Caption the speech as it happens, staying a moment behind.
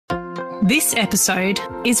This episode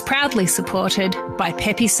is proudly supported by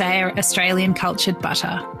Pepe Sayer Australian Cultured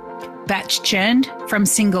Butter, batch churned from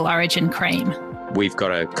single origin cream. We've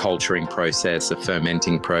got a culturing process, a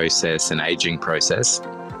fermenting process, an aging process.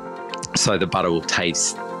 So the butter will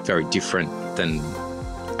taste very different than,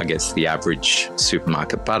 I guess, the average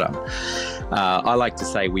supermarket butter. I like to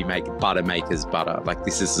say we make butter makers butter. Like,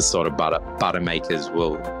 this is the sort of butter makers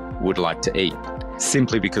would like to eat,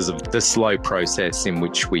 simply because of the slow process in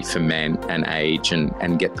which we ferment and age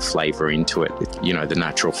and get the flavour into it. You know, the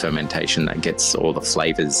natural fermentation that gets all the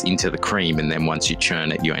flavours into the cream, and then once you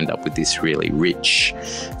churn it, you end up with this really rich,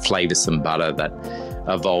 flavoursome butter that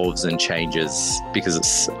evolves and changes because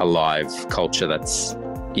it's a live culture that's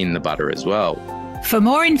in the butter as well. For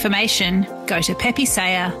more information, go to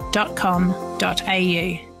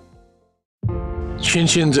pepesayer.com.au. Chin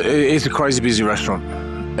Chin's is a crazy busy restaurant,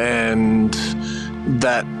 and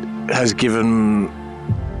that has given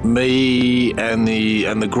me and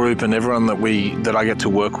the group and everyone that I get to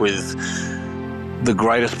work with the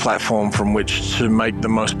greatest platform from which to make the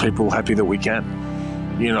most people happy that we can.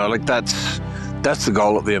 You know, like that's the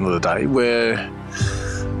goal at the end of the day, where,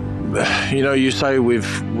 you know, you say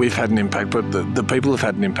we've had an impact, but the people have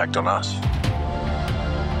had an impact on us.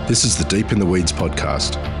 This is the Deep in the Weeds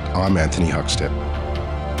podcast. I'm Anthony Huckstep.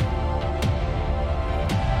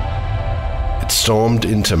 It stormed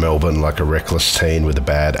into Melbourne like a reckless teen with a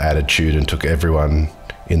bad attitude and took everyone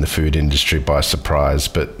in the food industry by surprise.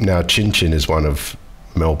 But now Chin Chin is one of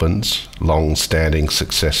Melbourne's long-standing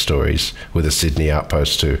success stories, with a Sydney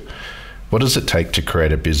outpost too. What does it take to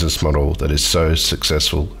create a business model that is so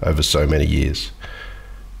successful over so many years?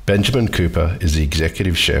 Benjamin Cooper is the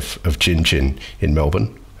executive chef of Chin Chin in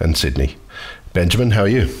Melbourne and Sydney. Benjamin, how are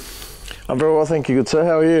you? I'm very well, thank you. Good, sir.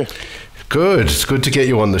 How are you? Good. It's good to get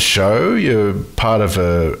you on the show. You're part of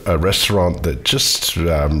a restaurant that just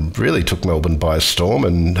really took Melbourne by storm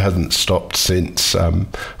and hasn't stopped since.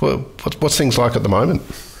 What's things like at the moment?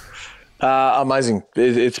 Amazing.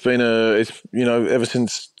 It's been ever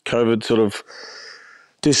since COVID sort of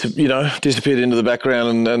disappeared into the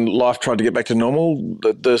background and life tried to get back to normal,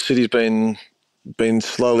 the city's been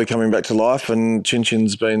slowly coming back to life, and Chin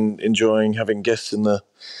Chin's been enjoying having guests in the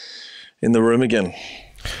room again.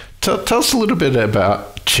 Tell us a little bit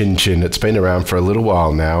about Chin Chin. It's been around for a little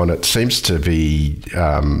while now, and it seems to be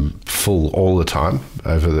full all the time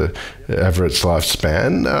over its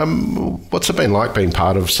lifespan. What's it been like being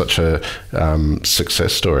part of such a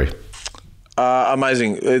success story?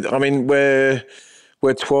 Amazing. I mean, we're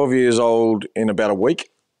 12 years old in about a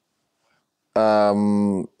week.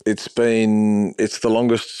 It's the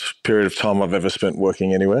longest period of time I've ever spent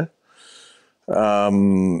working anywhere.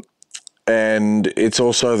 And it's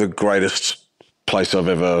also the greatest place I've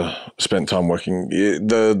ever spent time working.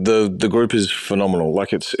 The group is phenomenal.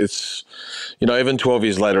 Like it's even 12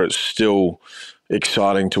 years later, it's still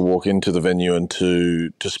exciting to walk into the venue and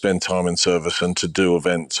to spend time in service and to do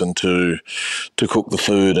events and to cook the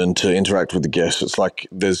food and to interact with the guests. It's like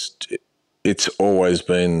it's always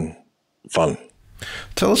been fun.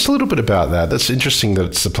 Tell us a little bit about that. That's interesting that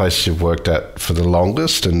it's the place you've worked at for the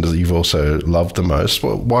longest and that you've also loved the most.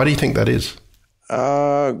 Why do you think that is?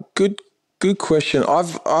 Good question.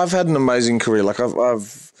 I've had an amazing career. Like I've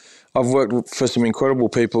worked for some incredible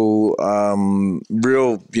people,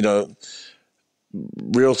 real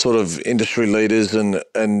sort of industry leaders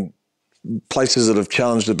and places that have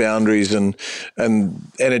challenged the boundaries and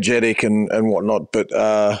energetic and whatnot. But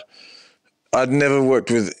I'd never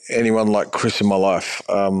worked with anyone like Chris in my life.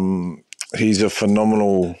 He's a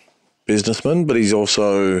phenomenal businessman, but he's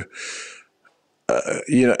also,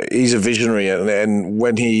 he's a visionary. And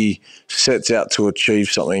when he sets out to achieve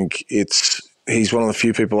something, he's one of the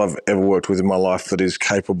few people I've ever worked with in my life that is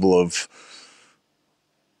capable of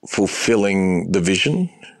fulfilling the vision.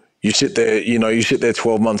 You sit there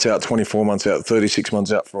 12 months out, 24 months out, 36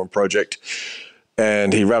 months out from a project,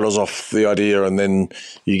 and he rattles off the idea, and then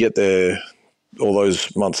you get there all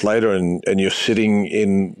those months later and you're sitting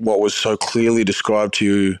in what was so clearly described to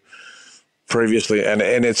you previously. And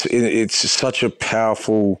it's such a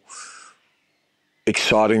powerful,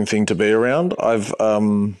 exciting thing to be around.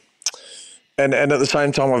 And at the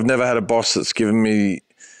same time, I've never had a boss that's given me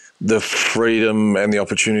the freedom and the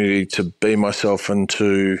opportunity to be myself and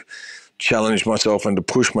to challenge myself and to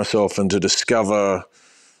push myself and to discover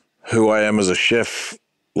who I am as a chef,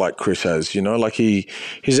 like Chris has. Like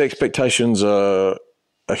his expectations are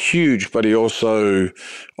huge, but he also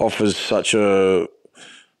offers such an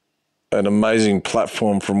amazing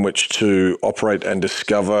platform from which to operate and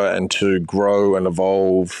discover and to grow and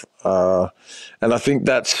evolve. And I think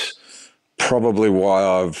that's probably why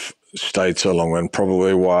I've stayed so long, and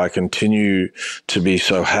probably why I continue to be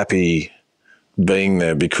so happy being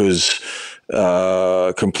there, because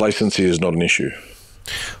complacency is not an issue.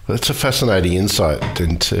 Well, that's a fascinating insight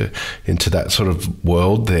into that sort of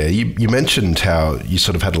world there. You mentioned how you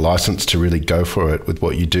sort of had a license to really go for it with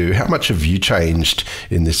what you do. How much have you changed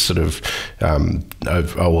in this sort of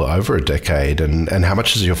over a decade, and how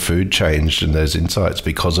much has your food changed in those insights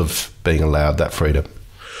because of being allowed that freedom?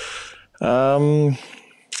 I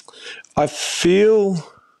feel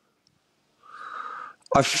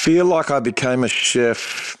like I became a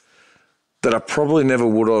chef that I probably never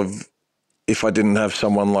would have if I didn't have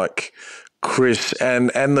someone like Chris and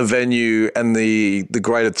the venue and the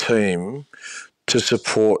greater team to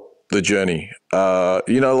support the journey.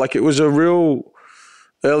 Like it was a real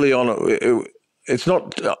early on. It's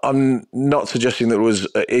not. I'm not suggesting that it was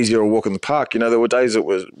easier a walk in the park. There were days that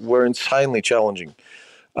were insanely challenging,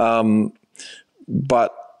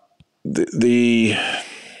 but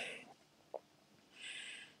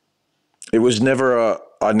it was never a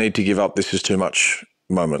I need to give up, this is too much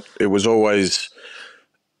moment. It was always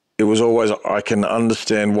I can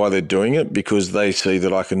understand why they're doing it, because they see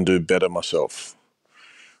that I can do better myself.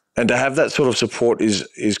 And to have that sort of support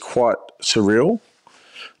is quite surreal.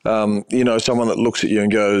 Someone that looks at you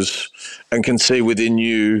and goes and can see within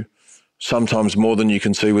you sometimes more than you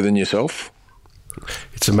can see within yourself.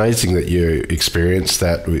 It's amazing that you experienced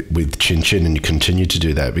that with Chin Chin, and you continue to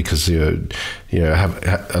do that, because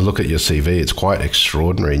have a look at your CV. It's quite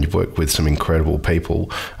extraordinary, and you've worked with some incredible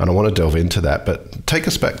people. And I want to delve into that, but take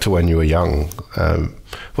us back to when you were young.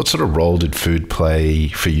 What sort of role did food play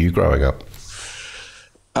for you growing up?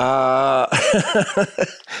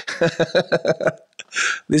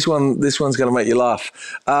 This one's going to make you laugh.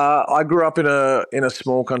 I grew up in a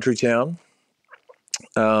small country town.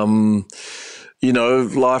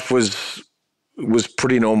 Life was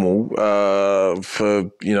pretty normal for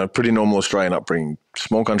pretty normal Australian upbringing.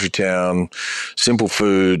 Small country town, simple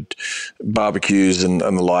food, barbecues and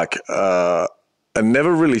the like. I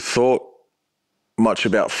never really thought much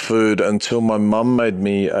about food until my mum made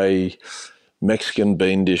me a Mexican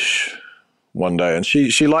bean dish one day, and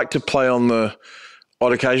she liked to play on the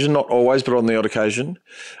odd occasion, not always, but on the odd occasion,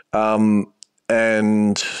 and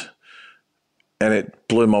it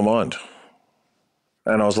blew my mind.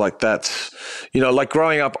 And I was like, that's, like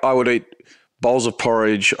growing up, I would eat bowls of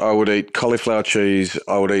porridge, I would eat cauliflower cheese,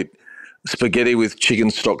 I would eat spaghetti with chicken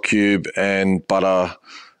stock cube and butter.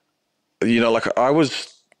 Like I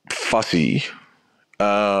was fussy.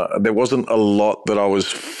 There wasn't a lot that I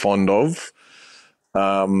was fond of.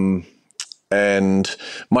 And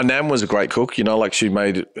my nan was a great cook, like she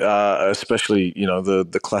made, especially,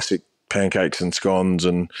 the classic pancakes and scones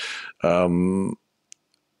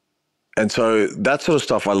and so that sort of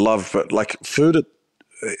stuff I love, but like food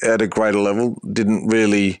at a greater level didn't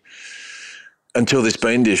really until this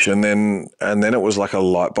bean dish, and then it was like a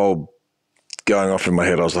light bulb going off in my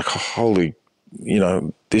head. I was like, holy,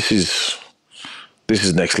 this is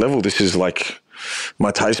next level. This is like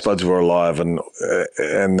my taste buds were alive, and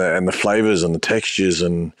the flavors and the textures,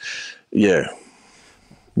 and yeah.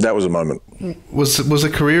 That was a moment. Was a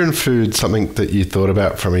career in food something that you thought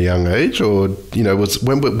about from a young age, or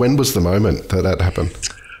when was the moment that happened?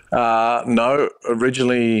 No,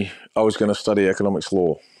 originally I was going to study economics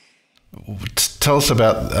law. Tell us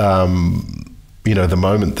about the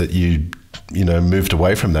moment that you moved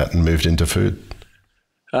away from that and moved into food.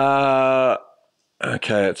 Okay,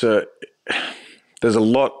 there's a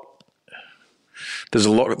lot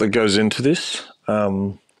that goes into this.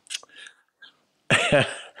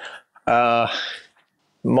 And I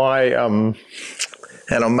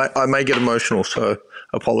may get emotional, so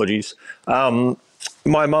apologies.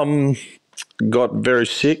 My mum got very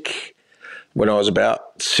sick when I was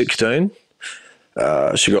about 16. She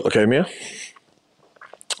got leukemia,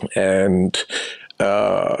 and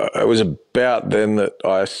it was about then that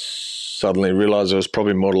I suddenly realised there was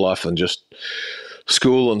probably more to life than just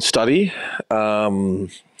school and study. Spending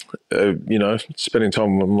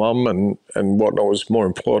time with my mum and whatnot was more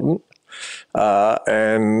important.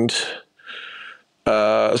 And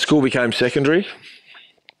school became secondary.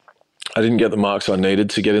 I didn't get the marks I needed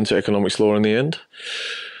to get into economics law in the end.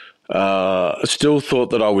 I still thought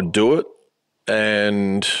that I would do it,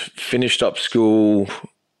 and finished up school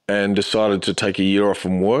and decided to take a year off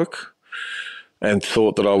from work, and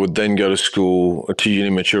thought that I would then go to school to uni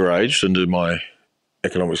mature age and do my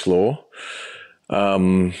economics law.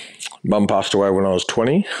 Mum passed away when I was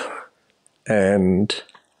 20, and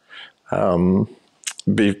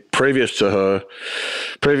previous to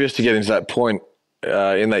getting to that point,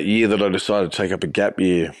 in that year that I decided to take up a gap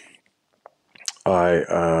year,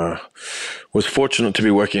 I was fortunate to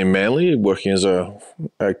be working in Manly, working as a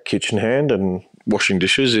kitchen hand and washing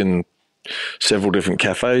dishes in several different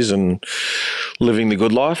cafes and living the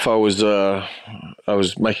good life. I was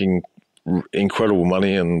making incredible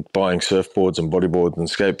money and buying surfboards and bodyboards and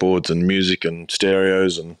skateboards and music and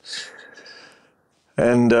stereos and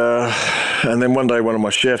then one day one of my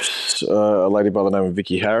chefs, a lady by the name of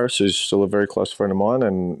Vicky Harris, who's still a very close friend of mine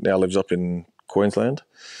and now lives up in Queensland.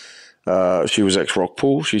 She was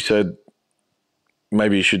ex-Rockpool. She said,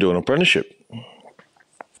 maybe you should do an apprenticeship.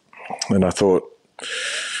 And I thought,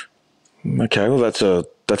 okay, well, that's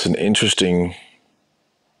an interesting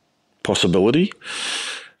possibility.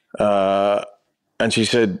 And she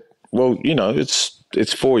said, well,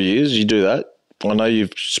 it's 4 years. You do that. I know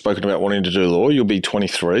you've spoken about wanting to do law. You'll be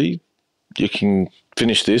 23. You can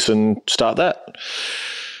finish this and start that.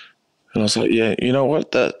 And I was like, yeah, you know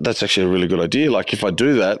what? That's actually a really good idea. Like, if I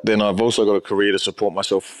do that, then I've also got a career to support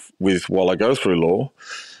myself with while I go through law.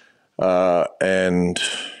 And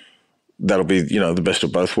that'll be, the best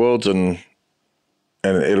of both worlds, and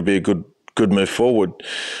it'll be a good move forward.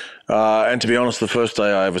 And to be honest, the first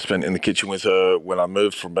day I ever spent in the kitchen with her when I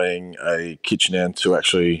moved from being a kitchen hand to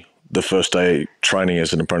actually the first day training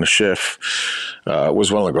as an apprentice chef was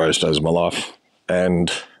one of the greatest days of my life. And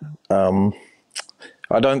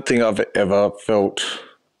I don't think I've ever felt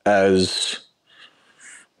as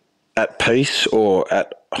at peace or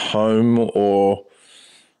at home or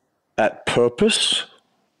at purpose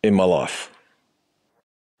in my life.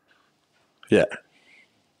 Yeah.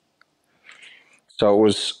 So it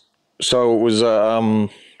was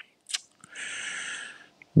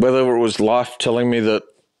whether it was life telling me that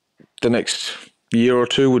the next year or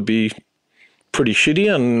two would be pretty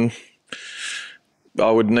shitty and I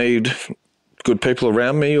would need good people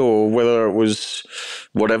around me, or whether it was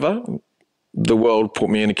whatever, the world put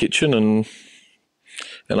me in a kitchen, and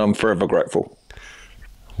I'm forever grateful.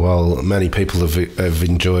 Well, many people have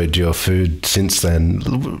enjoyed your food since then.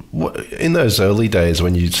 In those early days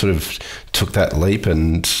when you sort of took that leap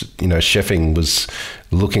and, chefing was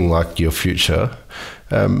looking like your future,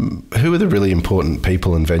 who were the really important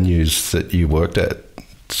people and venues that you worked at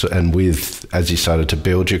and with as you started to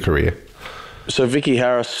build your career? So Vicky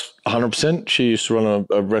Harris, 100%. She used to run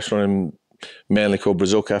a restaurant in Manly called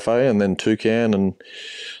Brazil Cafe, and then Toucan and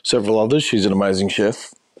several others. She's an amazing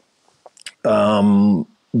chef.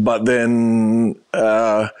 But then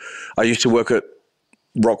I used to work at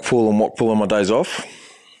Rockpool and Wackpool on my days off.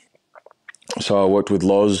 So I worked with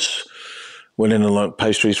Loz, went in and learnt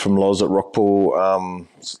pastries from Loz at Rockpool,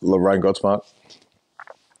 Lorraine Godsmart.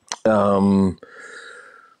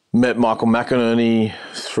 Met Michael McInerney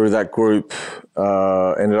through that group,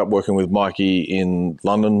 ended up working with Mikey in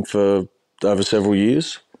London for over several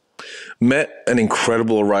years. Met an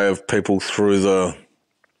incredible array of people through the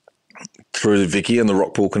Vicky and the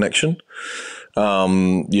Rockpool connection.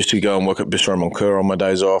 Used to go and work at Bistro Moncur on my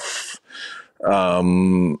days off.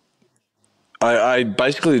 I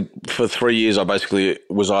basically, for 3 years, I basically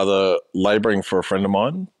was either labouring for a friend of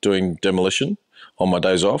mine doing demolition on my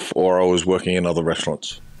days off, or I was working in other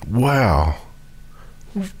restaurants. Wow.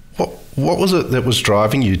 What was it that was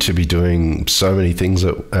driving you to be doing so many things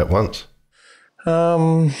at once?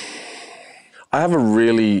 I have a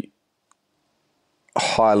really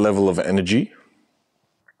high level of energy.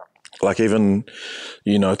 Like, even,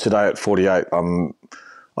 today at 48, I'm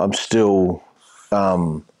still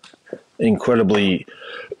incredibly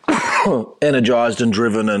energized and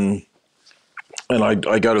driven, and I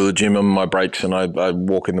go to the gym on my breaks, and I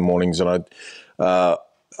walk in the mornings, and I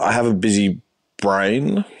have a busy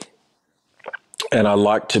brain, and I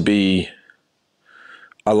like to be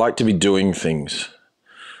doing things.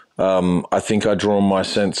 I think I draw my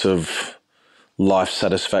sense of life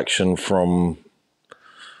satisfaction from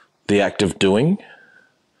the act of doing.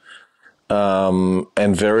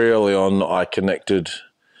 And very early on, I connected,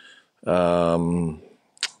 and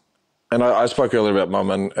I spoke earlier about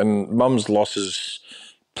Mum, and Mum's losses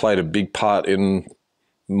played a big part in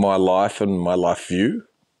my life and my life view.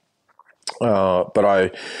 But I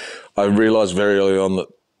realized very early on that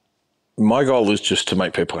my goal is just to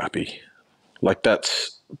make people happy. Like,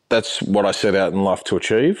 that's what I set out in life to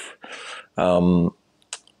achieve. And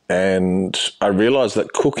I realized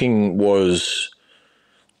that cooking was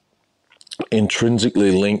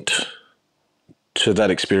intrinsically linked to that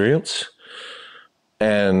experience,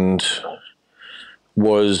 and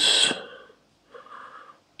was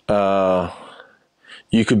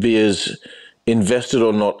you could be as invested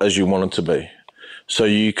or not as you wanted to be. So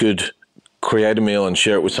you could create a meal and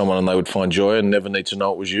share it with someone and they would find joy and never need to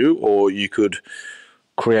know it was you, or you could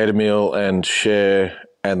create a meal and share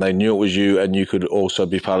and they knew it was you, and you could also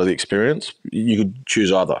be part of the experience, you could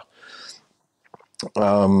choose either.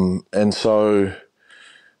 And so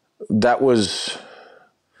that was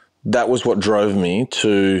what drove me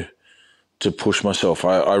to push myself.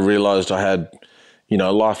 I realized I had,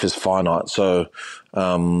 life is finite. So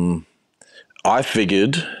I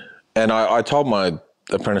figured, and I told my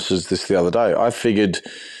apprentices this the other day, I figured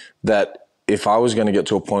that if I was going to get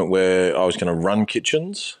to a point where I was going to run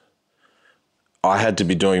kitchens, I had to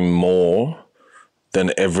be doing more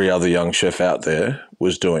than every other young chef out there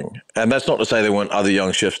was doing. And that's not to say there weren't other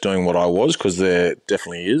young chefs doing what I was, because there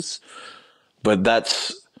definitely is. But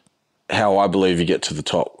that's how I believe you get to the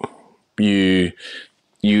top. You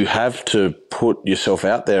have to put yourself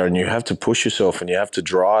out there, and you have to push yourself, and you have to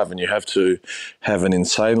drive, and you have to have an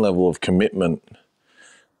insane level of commitment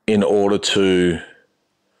in order to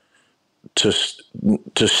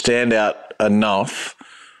stand out enough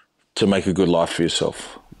to make a good life for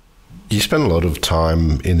yourself. You spent a lot of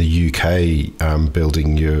time in the UK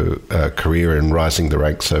building your career and rising the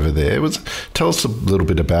ranks over there. Tell us a little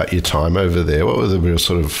bit about your time over there. What were the real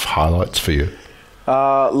sort of highlights for you?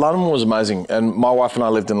 London was amazing. And my wife and I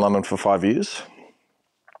lived in London for 5 years.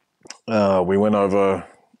 We went over,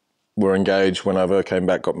 were engaged, went over, came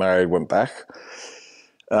back, got married, went back.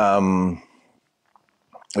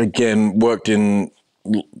 Again, worked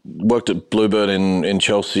at Bluebird in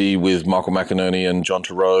Chelsea with Michael McInerney and John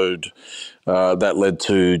Terode. That led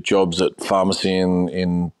to jobs at pharmacy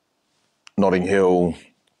in Notting Hill,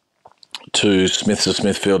 to Smiths of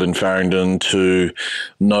Smithfield in Farringdon, to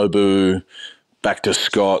Nobu, back to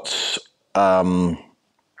Scott's. It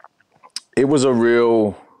was a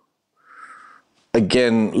real,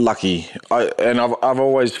 again, lucky. I've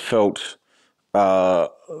always felt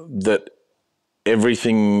that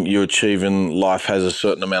everything you achieve in life has a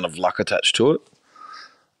certain amount of luck attached to it.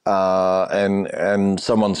 And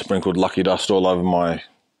someone sprinkled lucky dust all over my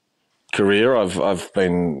career. I've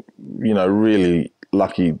been, really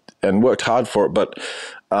lucky and worked hard for it. But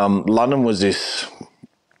London was this,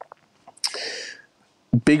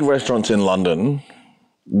 big restaurants in London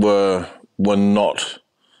were not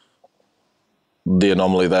the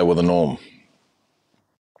anomaly, they were the norm.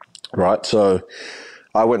 Right? So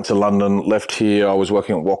I went to London, left here. I was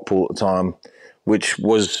working at Wokpool at the time, which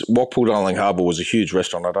was Wokpool Darling Harbour was a huge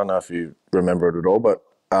restaurant. I don't know if you remember it at all, but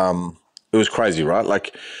it was crazy, right?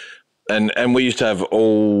 Like, and we used to have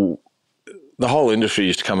the whole industry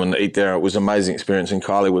used to come and eat there. It was an amazing experience, and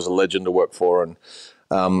Kylie was a legend to work for. And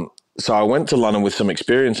so I went to London with some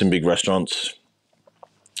experience in big restaurants,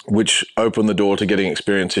 which opened the door to getting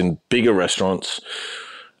experience in bigger restaurants,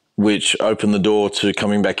 which opened the door to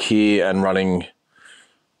coming back here and running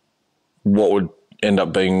what would end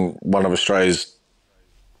up being one of Australia's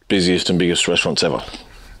busiest and biggest restaurants ever.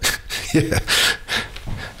 Yeah.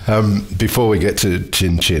 Before we get to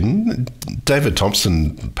Chin Chin, David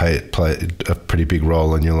Thompson played a pretty big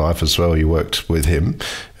role in your life as well. You worked with him.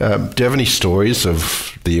 Do you have any stories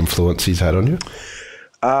of the influence he's had on you?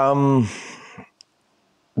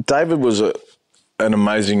 David was an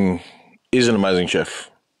amazing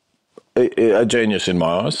chef, a genius in my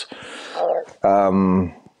eyes.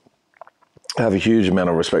 I have a huge amount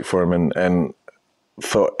of respect for him and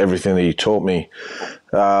for everything that he taught me.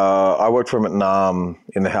 I worked for him at Nam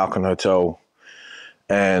in the Halcon Hotel,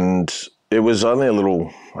 and it was only a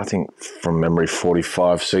little, I think from memory,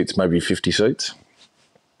 45 seats, maybe 50 seats.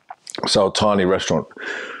 So a tiny restaurant.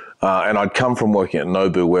 And I'd come from working at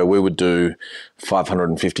Nobu, where we would do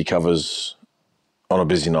 550 covers on a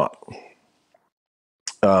busy night.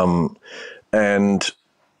 And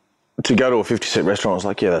to go to a 50-seat restaurant, I was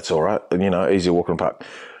like, yeah, that's all right. And, easy walk in the park.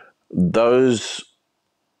 Those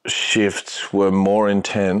shifts were more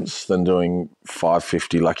intense than doing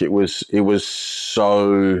 550. Like it was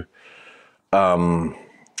so, it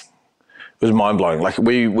was mind blowing. Like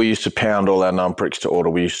we used to pound all our naan pricks to order.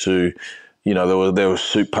 We used to, there was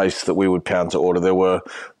soup paste that we would pound to order. There were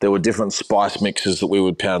different spice mixes that we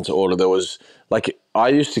would pound to order. There was I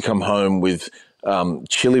used to come home with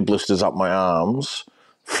chili blisters up my arms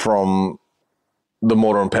from the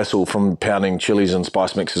mortar and pestle from pounding chilies and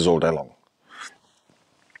spice mixes all day long.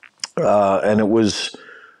 And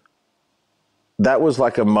that was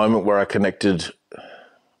like a moment where I connected.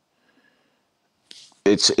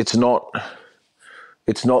 It's not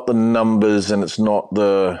the numbers, and it's not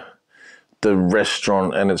the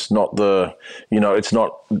restaurant, and it's not it's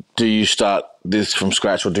not, do you start this from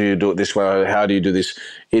scratch or do you do it this way? Or how do you do this?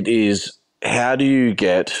 It is, how do you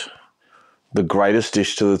get the greatest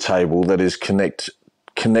dish to the table that is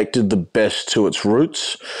connected the best to its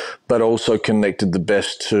roots, but also connected the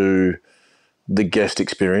best to the guest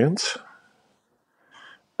experience?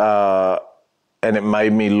 and it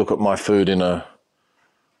made me look at my food in a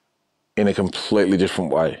completely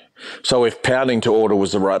different way. So if pounding to order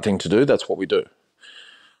was the right thing to do, that's what we do.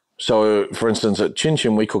 So, for instance, at Chin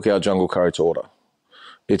Chin, we cook our jungle curry to order.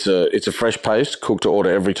 It's a fresh paste cooked to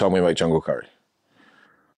order every time we make jungle curry.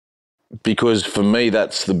 Because for me,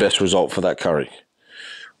 that's the best result for that curry.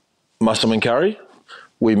 Massaman curry,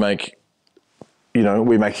 we make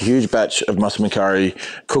a huge batch of massaman curry,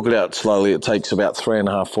 cook it out slowly. It takes about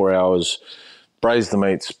 3.5, 4 hours, braise the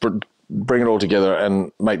meats, bring it all together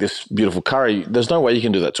and make this beautiful curry. There's no way you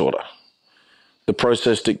can do that to order. The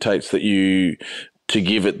process dictates that to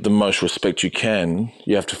give it the most respect you can,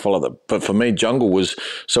 you have to follow that. But for me, jungle was,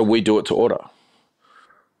 so we do it to order,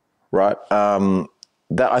 right?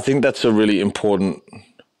 I think that's a really important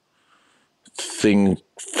thing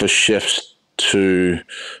for chefs to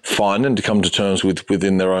find and to come to terms with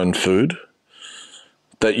within their own food,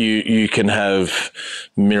 that you can have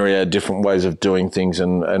myriad different ways of doing things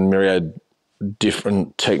and myriad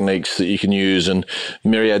different techniques that you can use and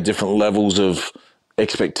myriad different levels of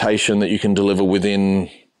expectation that you can deliver within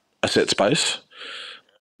a set space.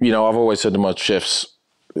 I've always said to my chefs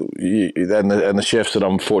and the chefs that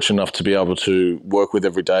I'm fortunate enough to be able to work with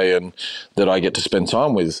every day and that I get to spend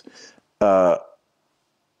time with,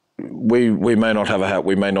 we may not have a hat,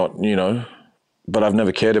 we may not, but I've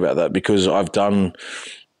never cared about that because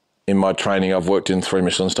in my training, I've worked in 3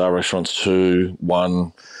 Michelin star restaurants, 2,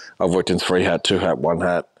 1. I've worked in 3 hat, 2 hat, 1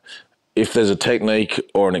 hat. If there's a technique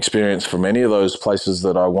or an experience from any of those places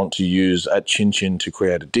that I want to use at Chin Chin to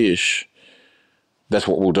create a dish, that's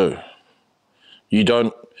what we'll do. You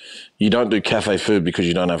don't do cafe food because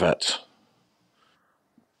you don't have hats.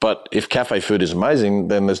 But if cafe food is amazing,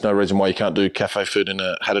 then there's no reason why you can't do cafe food in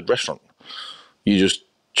a hatted restaurant. You just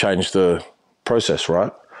change the process,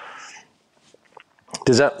 right?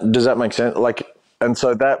 Does that make sense? And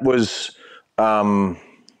so that was,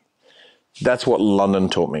 that's what London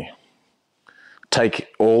taught me. Take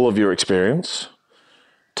all of your experience.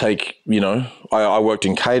 I worked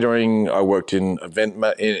in catering. I worked in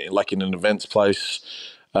in an events place.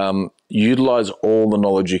 Utilize all the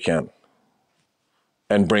knowledge you can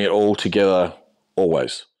and bring it all together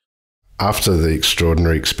always. After the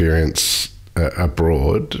extraordinary experience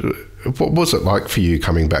abroad, what was it like for you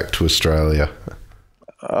coming back to Australia?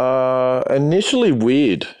 Initially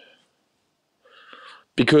weird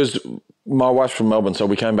because my wife's from Melbourne, so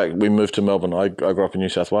we moved to Melbourne. I grew up in New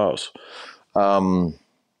South Wales. So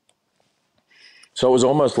it was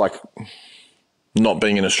almost like not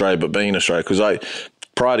being in Australia, but being in Australia, because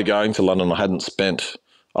prior to going to London, I hadn't spent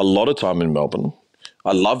a lot of time in Melbourne.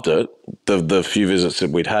 I loved it, the few visits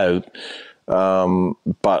that we'd had,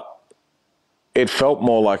 but it felt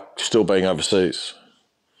more like still being overseas.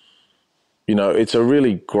 It's a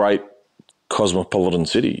really great cosmopolitan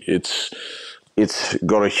city. It's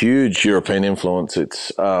got a huge European influence.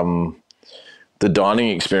 It's the dining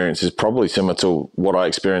experience is probably similar to what I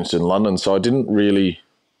experienced in London. So I didn't really,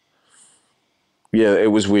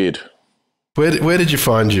 it was weird. Where did you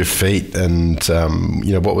find your feet, and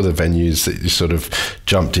what were the venues that you sort of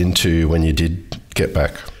jumped into when you did get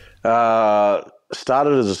back?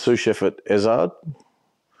 Started as a sous chef at Ezard,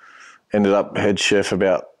 ended up head chef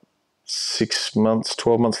about 6 months,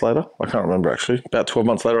 12 months later. I can't remember actually. About 12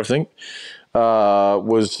 months later, I think.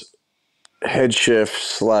 Was head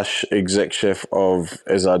chef / exec chef of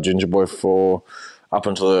Ezard Ginger Boy for up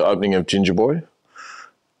until the opening of Ginger Boy.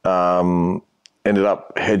 Ended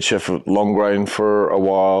up head chef at Long Grain for a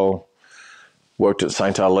while. Worked at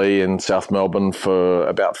St. Ali in South Melbourne for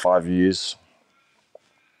about 5 years.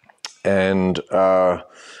 And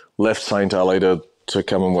left St. Ali to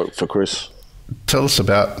come and work for Chris. Tell us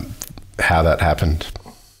about how that happened.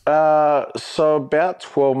 So about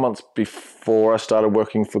 12 months before I started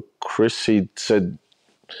working for Chris, he said,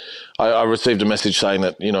 I received a message saying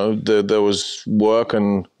that, there was work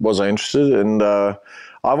and was I interested? And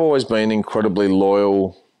I've always been incredibly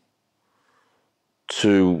loyal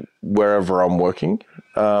to wherever I'm working.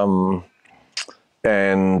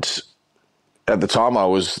 And at the time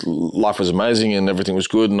life was amazing and everything was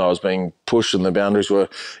good and I was being pushed and the boundaries were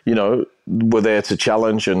there to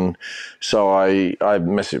challenge. And so I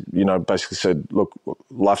basically said, look,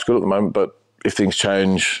 life's good at the moment, but if things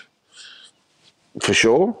change, for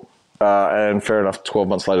sure. And fair enough, 12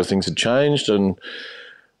 months later, things had changed and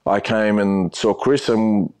I came and saw Chris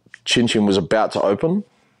and Chin Chin was about to open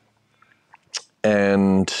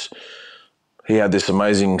and he had this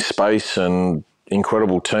amazing space and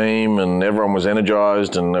incredible team and everyone was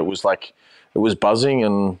energized and it was buzzing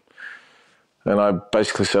and I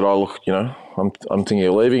basically said, oh, look, I'm thinking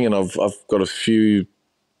of leaving and I've got a few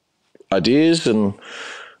ideas and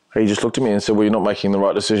he just looked at me and said, well, you're not making the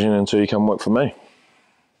right decision until you come work for me.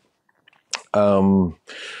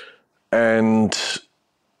 And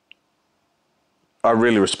I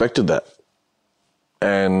really respected that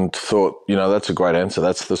and thought, that's a great answer.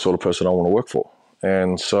 That's the sort of person I want to work for.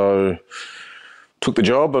 And so took the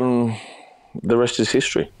job, and the rest is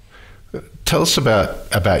history. Tell us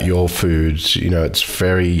about your foods. It's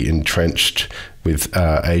very entrenched with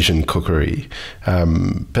Asian cookery,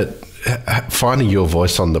 but finding your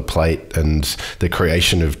voice on the plate and the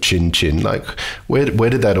creation of Chin Chin, like where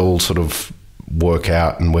did that all sort of work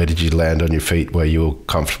out, and where did you land on your feet where you were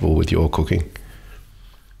comfortable with your cooking?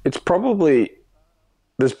 It's probably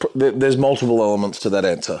there's multiple elements to that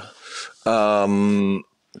answer.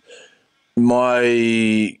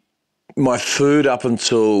 My food up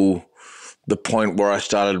until the point where I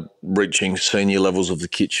started reaching senior levels of the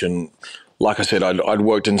kitchen, like I said, I'd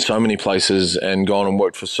worked in so many places and gone and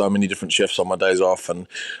worked for so many different chefs on my days off and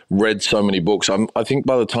read so many books. I think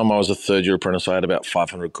by the time I was a third-year apprentice, I had about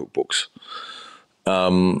 500 cookbooks.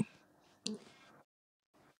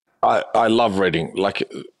 I love reading.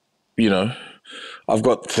 I've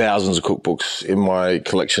got thousands of cookbooks in my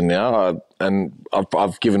collection now, and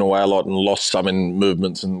I've given away a lot and lost some in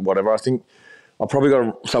movements and whatever. I think I've probably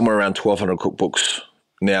got somewhere around 1,200 cookbooks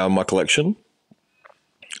now in my collection,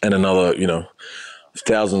 and another,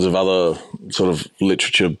 thousands of other sort of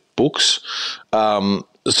literature books.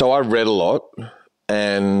 So I read a lot,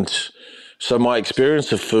 and so my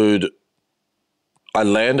experience of food, I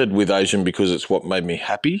landed with Asian because it's what made me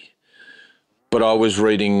happy. But I was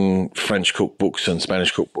reading French cookbooks and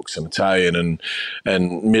Spanish cookbooks and Italian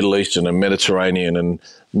and Middle Eastern and Mediterranean and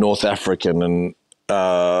North African. And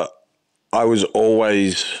I was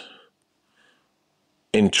always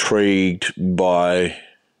intrigued by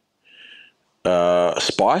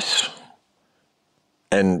spice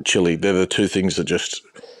and chili. They're the two things that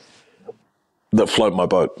float my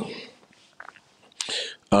boat.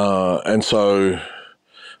 And so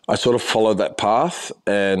I sort of followed that path,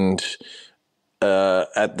 and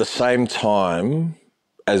at the same time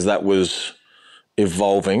as that was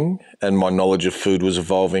evolving and my knowledge of food was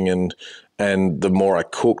evolving, and the more I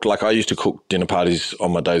cooked, like I used to cook dinner parties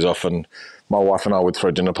on my days off, and my wife and I would throw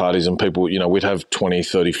dinner parties, and people, we'd have 20,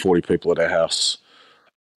 30, 40 people at our house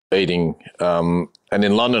eating. And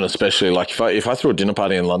in London especially, like if I threw a dinner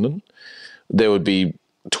party in London, there would be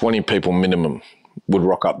 20 people minimum would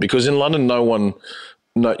rock up, because in London,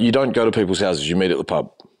 you don't go to people's houses, you meet at the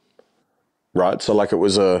pub. Right. So like it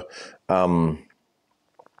was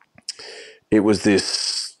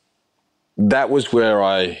that was where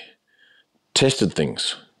I tested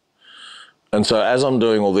things. And so as I'm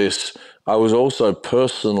doing all this, I was also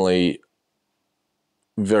personally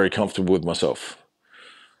very comfortable with myself.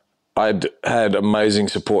 I'd had amazing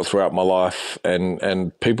support throughout my life,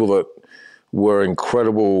 and people that were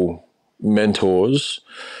incredible mentors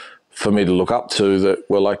for me to look up to, that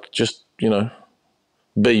were like, just, be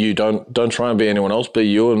you. Don't try and be anyone else. Be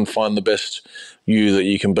you, and find the best you that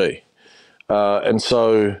you can be. And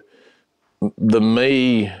so the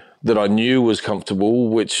me that I knew was comfortable,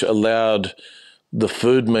 which allowed the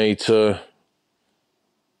food me to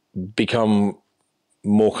become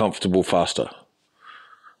more comfortable faster.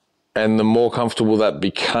 And the more comfortable that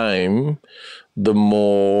became, the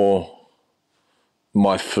more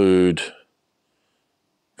my food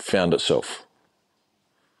found itself.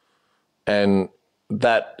 And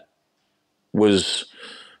that was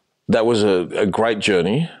a great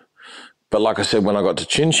journey. But like I said, when I got to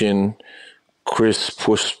Chin Chin, Chris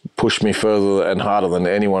pushed me further and harder than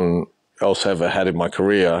anyone else ever had in my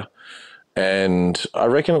career. And I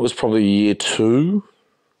reckon it was probably year 2,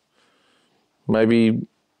 maybe,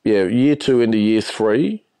 year 2 into year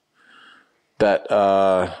 3, that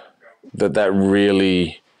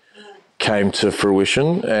really came to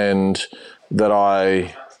fruition, and that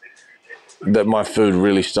my food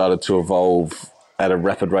really started to evolve at a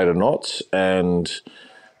rapid rate of knots, and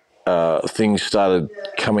things started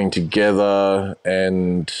coming together,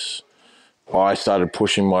 and I started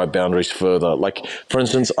pushing my boundaries further. Like, for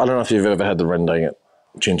instance, I don't know if you've ever had the rendang at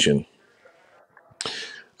Chin Chin.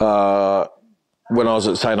 When I was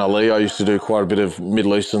at St. Ali, I used to do quite a bit of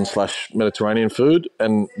Middle Eastern / Mediterranean food,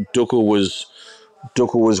 and dukkha was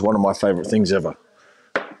one of my favourite things ever.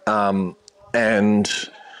 And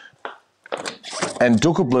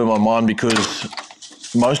dukkha blew my mind, because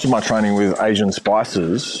most of my training with Asian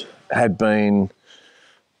spices had been,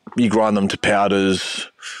 you grind them to powders,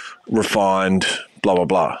 refined, blah, blah,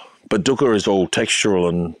 blah. But dukkha is all textural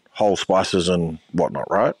and whole spices and whatnot,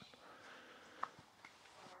 right?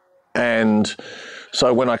 And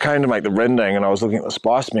so when I came to make the rendang and I was looking at the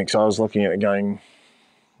spice mix, I was looking at it going,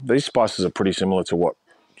 these spices are pretty similar to what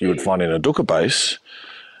you would find in a dukkha base.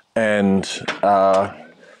 And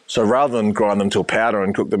so rather than grind them to a powder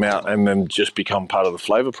and cook them out and then just become part of the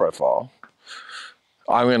flavour profile,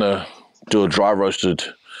 I'm going to do a dry roasted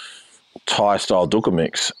Thai style dukkha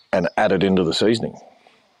mix and add it into the seasoning.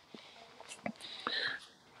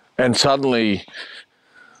 And suddenly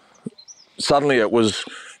it was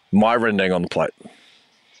my rendang on the plate.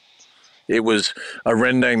 It was a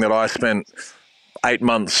rendang that I spent 8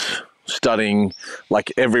 months studying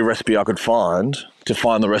like every recipe I could find to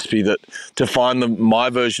find my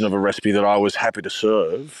version of a recipe that I was happy to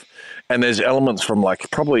serve. And there's elements from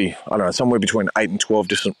like probably, I don't know, somewhere between 8 and 12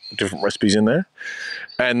 different recipes in there.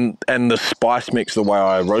 And the spice mix, the way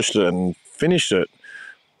I roasted it and finished it,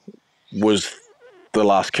 was the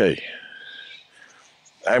last key.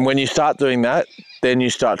 And when you start doing that, then you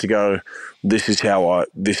start to go, this is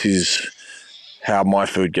how my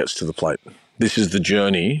food gets to the plate. This is the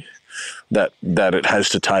journey that it has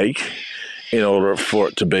to take in order for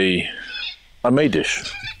it to be a me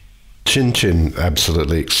dish. Chin Chin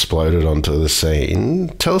absolutely exploded onto the scene.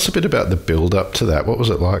 Tell us a bit about the build up to that. What was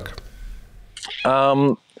it like?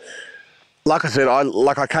 Like I said,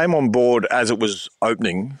 I came on board as it was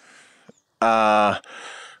opening,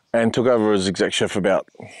 and took over as exec chef about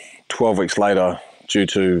 12 weeks later due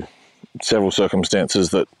to several circumstances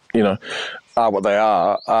that, you know, are what they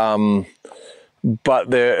are.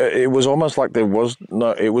 But it was almost like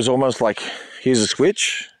here's a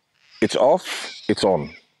switch, it's off, it's on.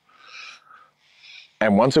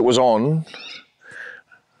 And once it was on,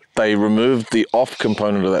 they removed the off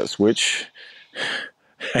component of that switch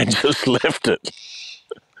and just left it.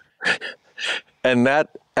 And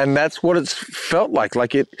that's what it's felt like.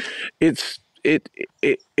 Like it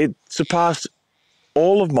surpassed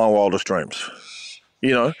all of my wildest dreams.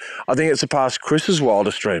 You know, I think it surpassed Chris's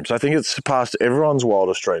wildest dreams. I think it surpassed everyone's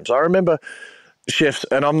wildest dreams. I remember chefs,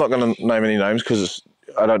 and I'm not going to name any names because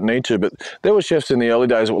I don't need to, but there were chefs in the early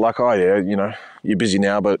days that were like, oh yeah, you know, you're busy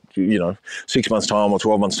now, but you know, 6 months time or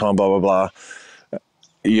 12 months time, blah, blah, blah.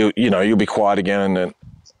 You know, you'll be quiet again. And then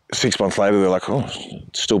 6 months later, they're like, oh,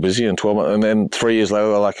 it's still busy, and 12 months. And then 3 years later,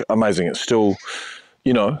 they're like, amazing. It's still,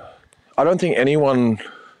 you know, I don't think anyone,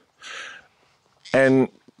 and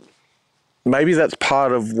maybe that's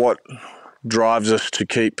part of what drives us to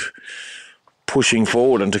keep pushing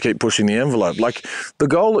forward and to keep pushing the envelope. Like the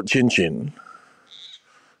goal at Chin Chin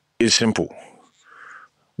is simple.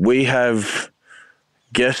 We have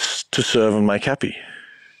guests to serve and make happy.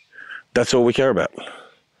 That's all we care about.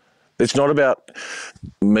 It's not about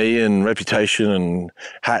me and reputation and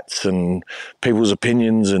hats and people's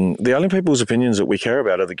opinions. And the only people's opinions that we care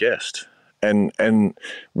about are the guest. And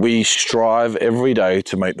we strive every day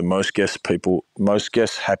to make the most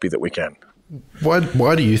guests happy that we can.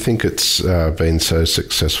 Why do you think it's been so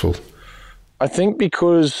successful? I think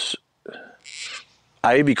because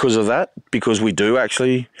of that, because we do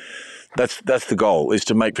actually, that's the goal, is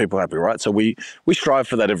to make people happy, right? So we strive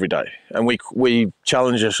for that every day, and we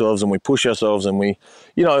challenge ourselves and we push ourselves, and we,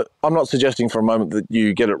 you know, I'm not suggesting for a moment that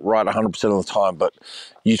you get it right 100% of the time, but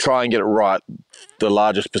you try and get it right the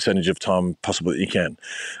largest percentage of time possible that you can.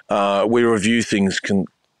 We review things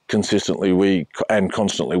consistently, and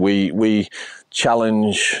constantly. We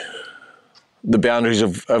challenge the boundaries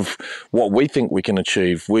of what we think we can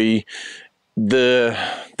achieve. The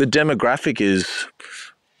demographic is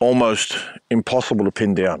almost impossible to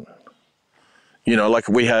pin down. You know, like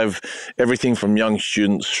we have everything from young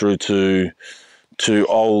students through to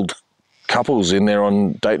old couples in there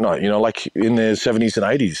on date night, you know, like in their 70s and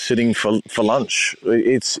 80s sitting for lunch.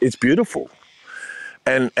 It's beautiful.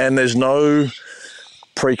 And there's no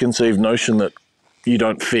preconceived notion that you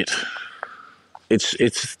don't fit. It's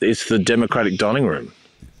the democratic dining room.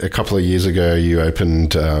 A couple of years ago, you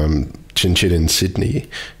opened Chin Chin in Sydney.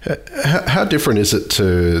 How different is it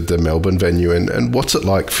to the Melbourne venue, and what's it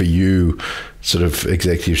like for you, sort of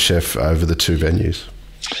executive chef, over the two venues?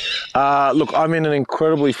 Look, I'm in an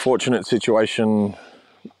incredibly fortunate situation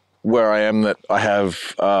where I am, that I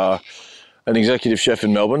have an executive chef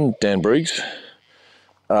in Melbourne, Dan Briggs,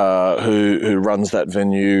 who runs that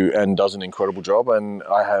venue and does an incredible job, and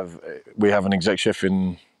we have an exec chef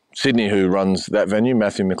in Sydney who runs that venue,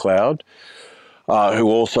 Matthew McLeod, who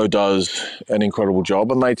also does an incredible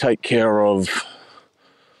job, and they take care of,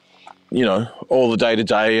 you know, all the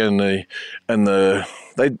day-to-day and they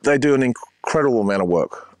do an incredible amount of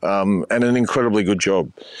work, and an incredibly good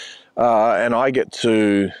job. And I get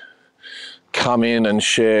to come in and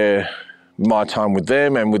share my time with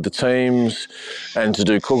them and with the teams, and to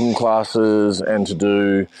do cooking classes and to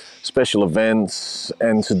do special events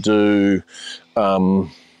and to do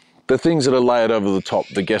the things that are layered over the top,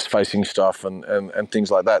 the guest-facing stuff and things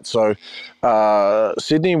like that. So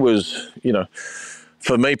Sydney was,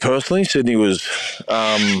 for me personally, Sydney was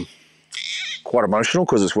quite emotional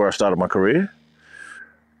because it's where I started my career.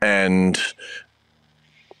 And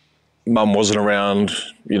Mum wasn't around,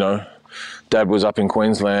 Dad was up in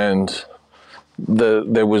Queensland.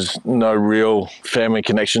 There was no real family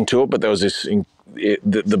connection to it, but there was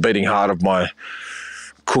the beating heart of my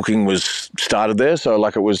cooking was started there. So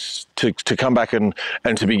like it was to come back and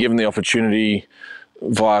to be given the opportunity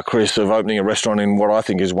via Chris of opening a restaurant in what I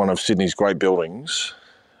think is one of Sydney's great buildings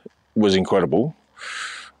was incredible.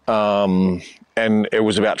 And it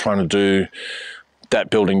was about trying to do that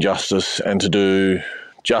building justice and to do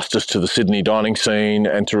justice to the Sydney dining scene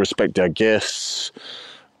and to respect our guests.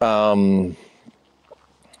 To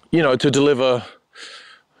deliver.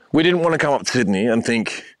 We didn't want to come up to Sydney and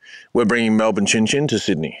think we're bringing Melbourne Chin Chin to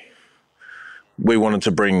Sydney. We wanted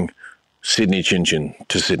to bring Sydney Chin Chin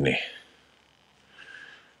to Sydney.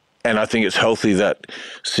 And I think it's healthy that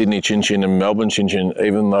Sydney Chin Chin and Melbourne Chin Chin,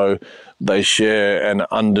 even though they share an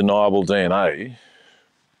undeniable DNA,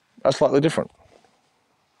 are slightly different.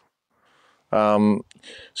 So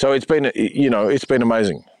it's been, it's been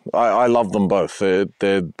amazing. I love them both.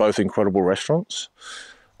 They're both incredible restaurants,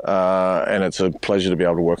 and it's a pleasure to be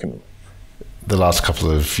able to work in them. The last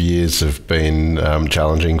couple of years have been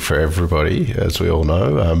challenging for everybody, as we all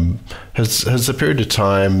know. Has the period of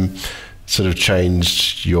time sort of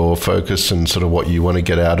changed your focus and sort of what you want to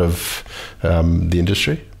get out of the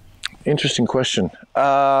industry? Interesting question.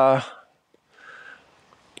 I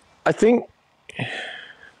think,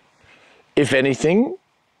 if anything,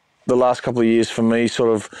 the last couple of years for me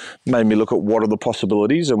sort of made me look at what are the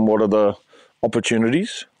possibilities and what are the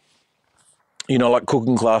opportunities. Like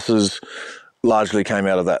cooking classes largely came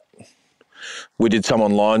out of that. We did some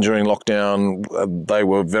online during lockdown. They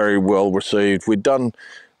were very well received. We'd done,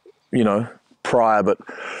 prior, but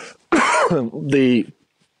the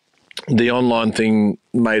online thing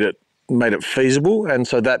made it feasible, and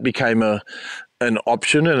so that became an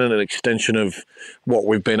option and an extension of what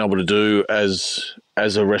we've been able to do as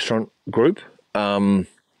a restaurant group. And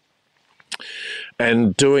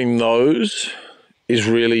doing those is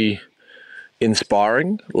really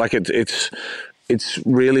inspiring. Like it's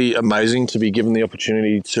really amazing to be given the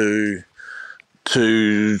opportunity to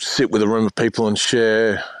sit with a room of people and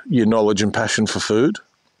share your knowledge and passion for food.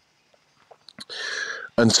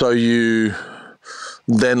 And so you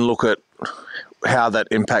then look at how that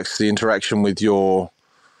impacts the interaction with your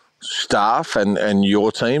staff and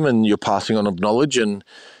your team, and your passing on of knowledge, and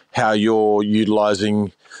how you're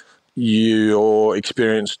utilising your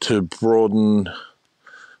experience to broaden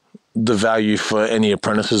the value for any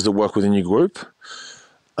apprentices that work within your group.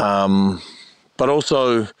 But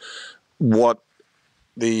also what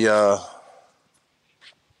the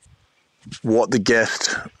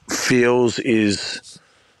guest feels is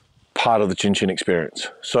part of the Chin Chin experience.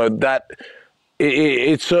 So that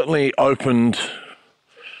it certainly opened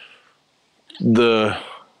the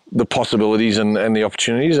possibilities and the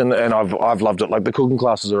opportunities, and I've loved it. Like the cooking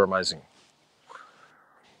classes are amazing.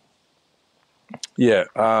 Yeah.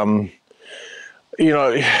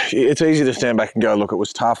 It's easy to stand back and go, look, it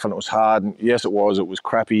was tough and it was hard. And yes, it was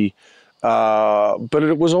crappy. But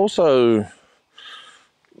it was also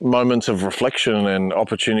moments of reflection and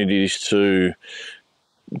opportunities to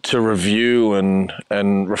review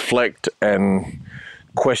and reflect and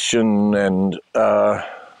question. And I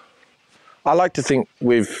like to think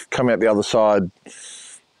we've come out the other side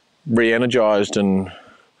re-energized and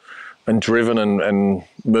driven and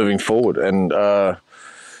moving forward. And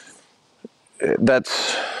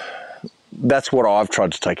that's what I've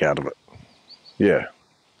tried to take out of it. Yeah.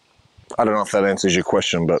 I don't know if that answers your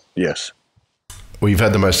question, but yes. Well, you've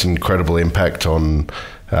had the most incredible impact on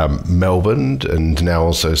Melbourne and now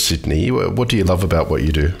also Sydney. What do you love about what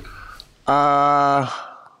you do?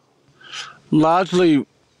 Largely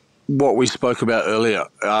what we spoke about earlier.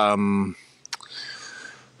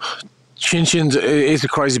 Chin Chin's is a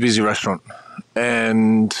crazy busy restaurant,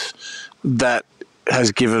 and that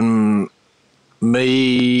has given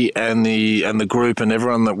me and the group and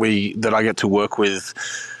everyone that I get to work with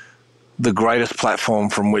the greatest platform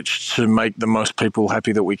from which to make the most people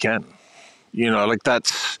happy that we can.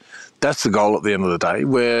 That's the goal at the end of the day,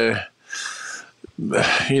 where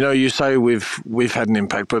you say we've had an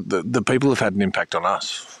impact, but the people have had an impact on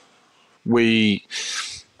us.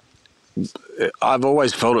 I've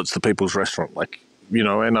always felt it's the people's restaurant,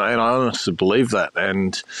 and I honestly believe that.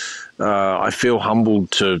 And I feel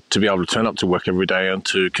humbled to be able to turn up to work every day and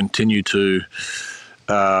to continue to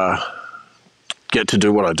get to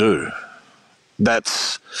do what I do,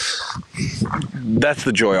 that's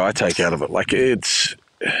the joy I take out of it. Like it's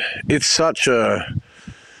such an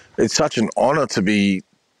honor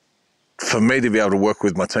for me to be able to work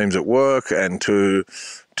with my teams at work and with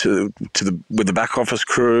the back office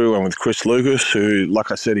crew and with Chris Lucas, who,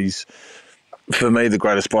 like I said, he's for me the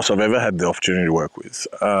greatest boss I've ever had the opportunity to work with.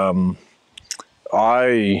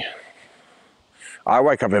 I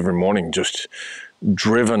wake up every morning just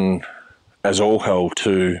driven as all hell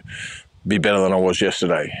to be better than I was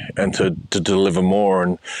yesterday and to deliver more.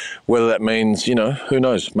 And whether that means, who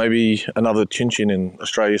knows, maybe another Chin in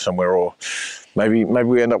Australia somewhere, or maybe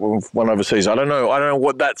we end up with one overseas. I don't know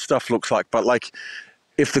what that stuff looks like, but like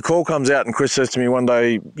if the call comes out and Chris says to me one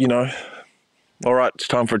day, all right, it's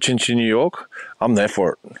time for a Chin New York, I'm there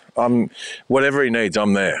for it. Whatever he needs,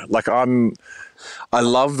 I'm there. Like I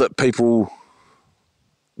love that people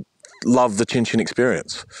love the Chin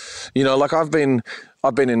experience. Like I've been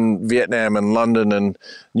in Vietnam and London and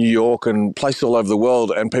New York and places all over the world,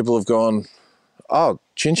 and people have gone, oh,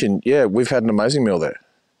 Chin, yeah, we've had an amazing meal there.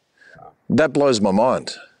 That blows my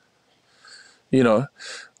mind.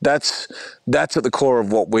 That's at the core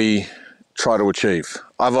of what we try to achieve.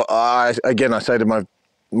 I say to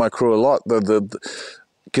my crew a lot, the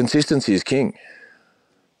consistency is king.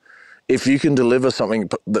 If you can deliver something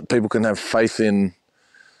that people can have faith in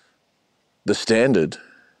the standard,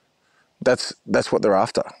 that's what they're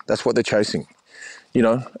after. That's what they're chasing,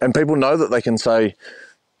 and people know that they can say,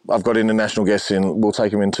 I've got international guests in, we'll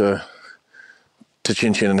take them into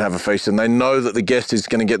Chin and have a feast. And they know that the guest is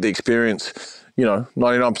going to get the experience,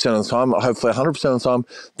 99% of the time, hopefully 100% of the time,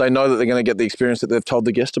 they know that they're going to get the experience that they've told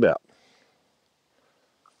the guest about.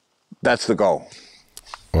 That's the goal.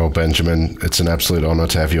 Well, Benjamin, it's an absolute honour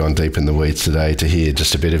to have you on Deep in the Weeds today to hear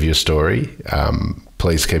just a bit of your story.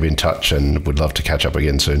 Please keep in touch and would love to catch up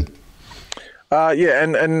again soon.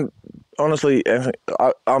 And honestly, Anthony,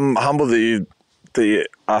 I'm humbled that you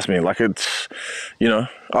asked me. Like it's,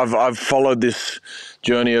 I've followed this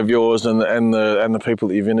journey of yours and the people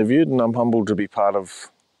that you've interviewed, and I'm humbled to be part of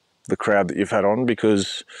the crowd that you've had on,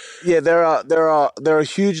 because there are a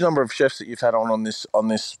huge number of chefs that you've had on this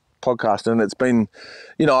podcast, and it's been,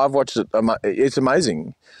 I've watched it. It's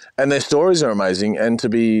amazing, and their stories are amazing, and to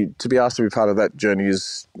be asked to be part of that journey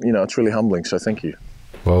is, it's really humbling. So thank you.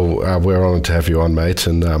 Well, we're honoured to have you on, mate,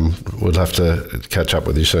 and we'll have to catch up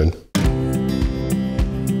with you soon.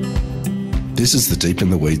 This is the Deep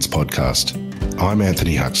in the Weeds podcast. I'm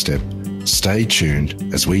Anthony Huckstep. Stay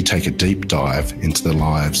tuned as we take a deep dive into the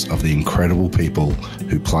lives of the incredible people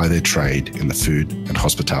who ply their trade in the food and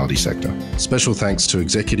hospitality sector. Special thanks to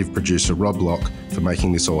executive producer Rob Locke for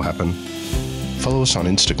making this all happen. Follow us on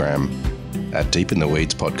Instagram at Deep in the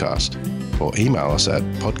Weeds Podcast, or email us at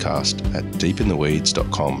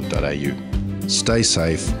podcast@deepintheweeds.com.au. Stay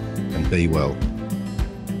safe and be well.